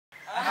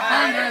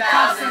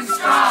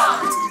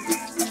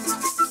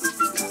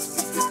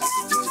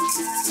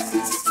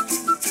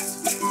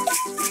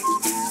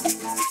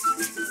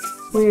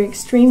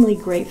extremely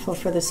grateful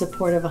for the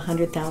support of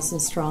 100,000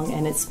 Strong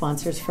and its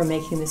sponsors for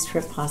making this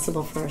trip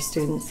possible for our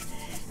students.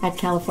 At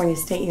California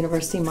State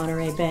University,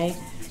 Monterey Bay,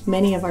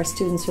 many of our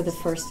students are the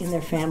first in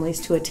their families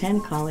to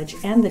attend college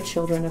and the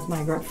children of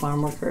migrant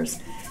farm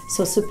workers.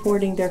 So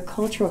supporting their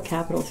cultural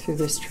capital through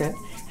this trip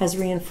has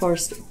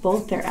reinforced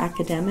both their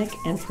academic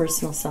and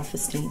personal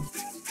self-esteem.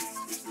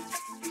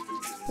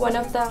 One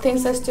of the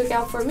things that stuck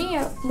out for me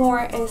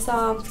more is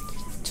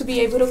to be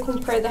able to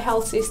compare the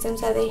health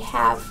systems that they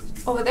have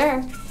over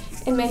there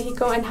in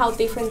Mexico and how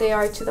different they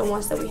are to the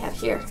ones that we have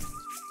here.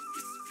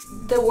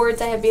 The word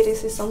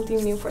diabetes is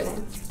something new for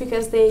them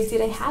because they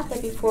didn't have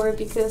that before,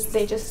 because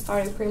they just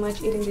started pretty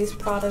much eating these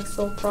products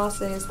so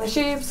processed, like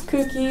chips,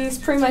 cookies,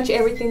 pretty much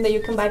everything that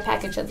you can buy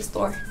packaged at the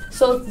store.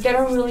 So they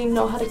don't really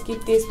know how to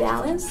keep this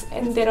balance,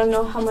 and they don't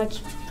know how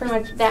much pretty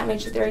much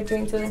damage they're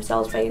doing to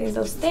themselves by eating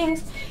those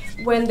things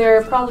when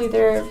they're probably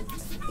their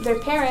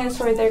parents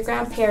or their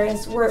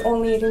grandparents were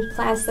only eating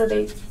plants that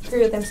they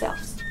grew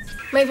themselves.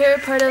 My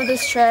favorite part of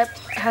this trip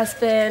has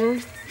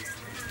been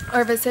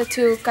our visit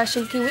to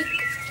Caxinquihuic,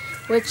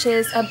 which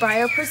is a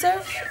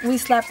biopreserve. We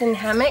slept in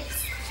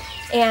hammocks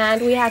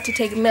and we had to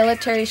take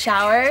military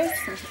showers.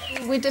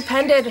 We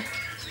depended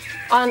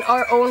on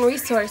our own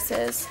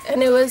resources,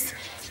 and it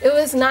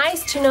was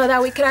nice to know that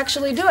we could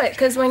actually do it,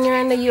 because when you're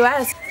in the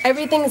US,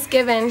 everything is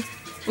given.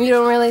 You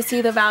don't really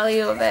see the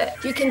value of it.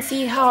 You can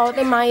see how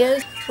the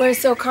Mayas were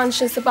so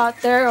conscious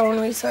about their own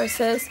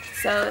resources.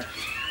 So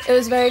it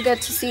was very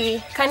good to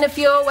see, kind of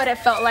feel what it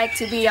felt like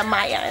to be a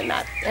Maya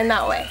in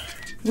that way.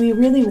 We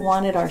really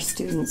wanted our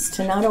students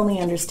to not only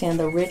understand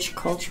the rich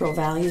cultural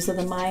values of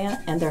the Maya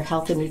and their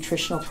health and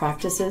nutritional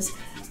practices,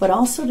 but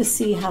also to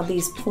see how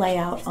these play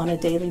out on a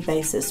daily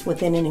basis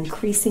within an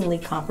increasingly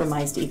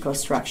compromised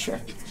ecostructure.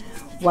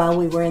 While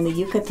we were in the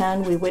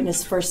Yucatan, we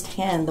witnessed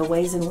firsthand the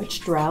ways in which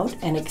drought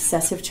and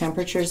excessive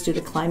temperatures due to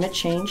climate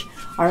change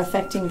are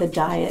affecting the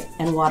diet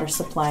and water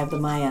supply of the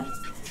Maya.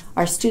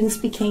 Our students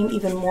became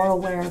even more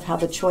aware of how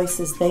the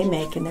choices they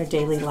make in their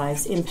daily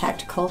lives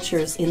impact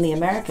cultures in the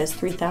Americas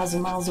 3,000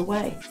 miles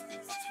away.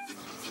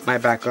 My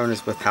background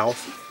is with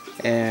health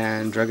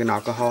and drug and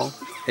alcohol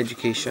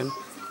education.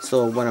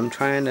 So what I'm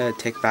trying to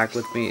take back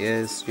with me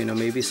is,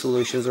 maybe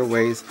solutions or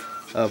ways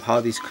of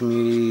how these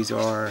communities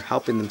are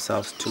helping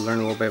themselves to learn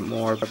a little bit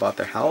more about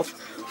their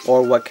health,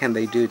 or what can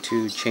they do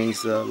to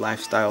change the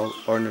lifestyle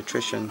or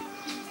nutrition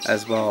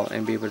as well,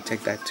 and be able to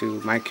take that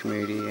to my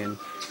community and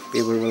be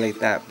able to relate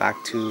that back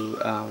to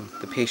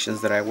the patients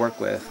that I work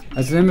with.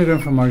 As an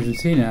immigrant from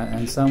Argentina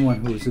and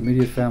someone whose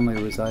immediate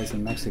family resides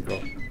in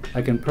Mexico,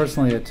 I can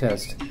personally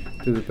attest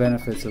to the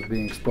benefits of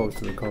being exposed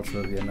to the culture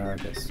of the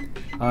Americas.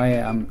 I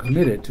am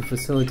committed to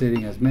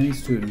facilitating as many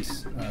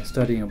students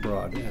studying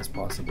abroad as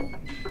possible.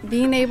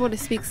 Being able to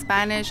speak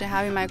Spanish and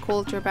having my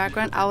culture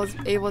background, I was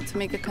able to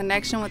make a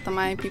connection with the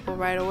Mayan people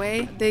right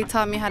away. They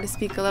taught me how to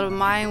speak a little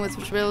Mayan, which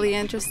was really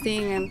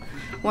interesting and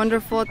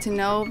wonderful to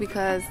know,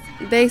 because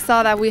they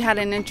saw that we had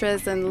an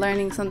interest in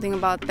learning something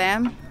about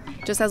them,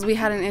 just as we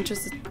had an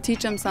interest to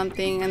teach them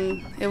something,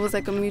 and it was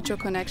like a mutual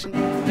connection.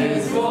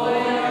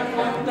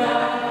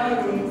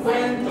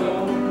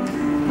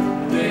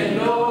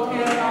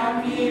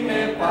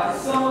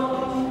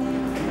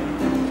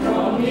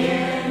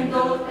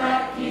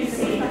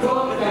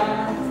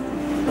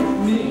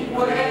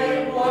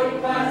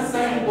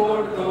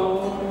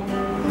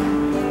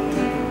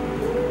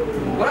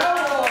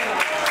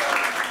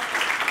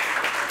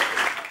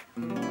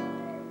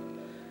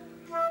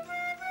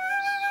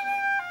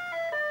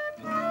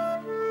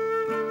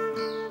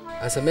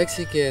 As a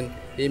Mexican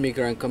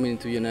immigrant coming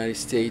into the United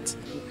States,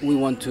 we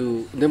want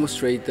to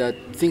demonstrate that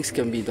things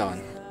can be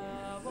done.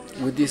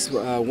 With this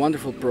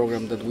wonderful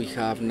program that we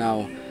have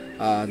now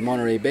at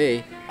Monterey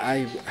Bay,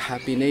 I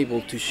have been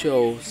able to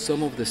show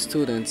some of the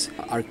students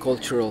our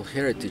cultural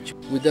heritage.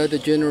 Without the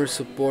generous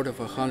support of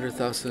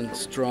 100,000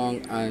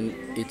 Strong and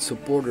its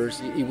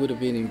supporters, it would have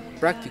been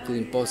practically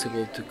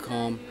impossible to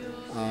come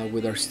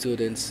with our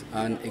students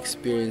and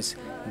experience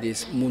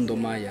this Mundo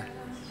Maya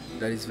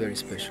that is very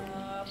special.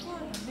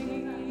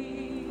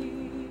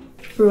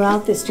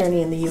 Throughout this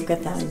journey in the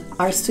Yucatan,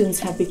 our students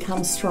have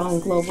become strong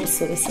global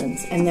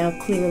citizens and now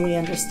clearly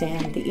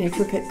understand the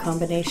intricate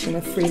combination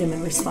of freedom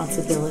and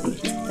responsibility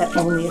that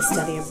only a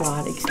study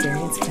abroad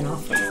experience can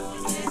offer.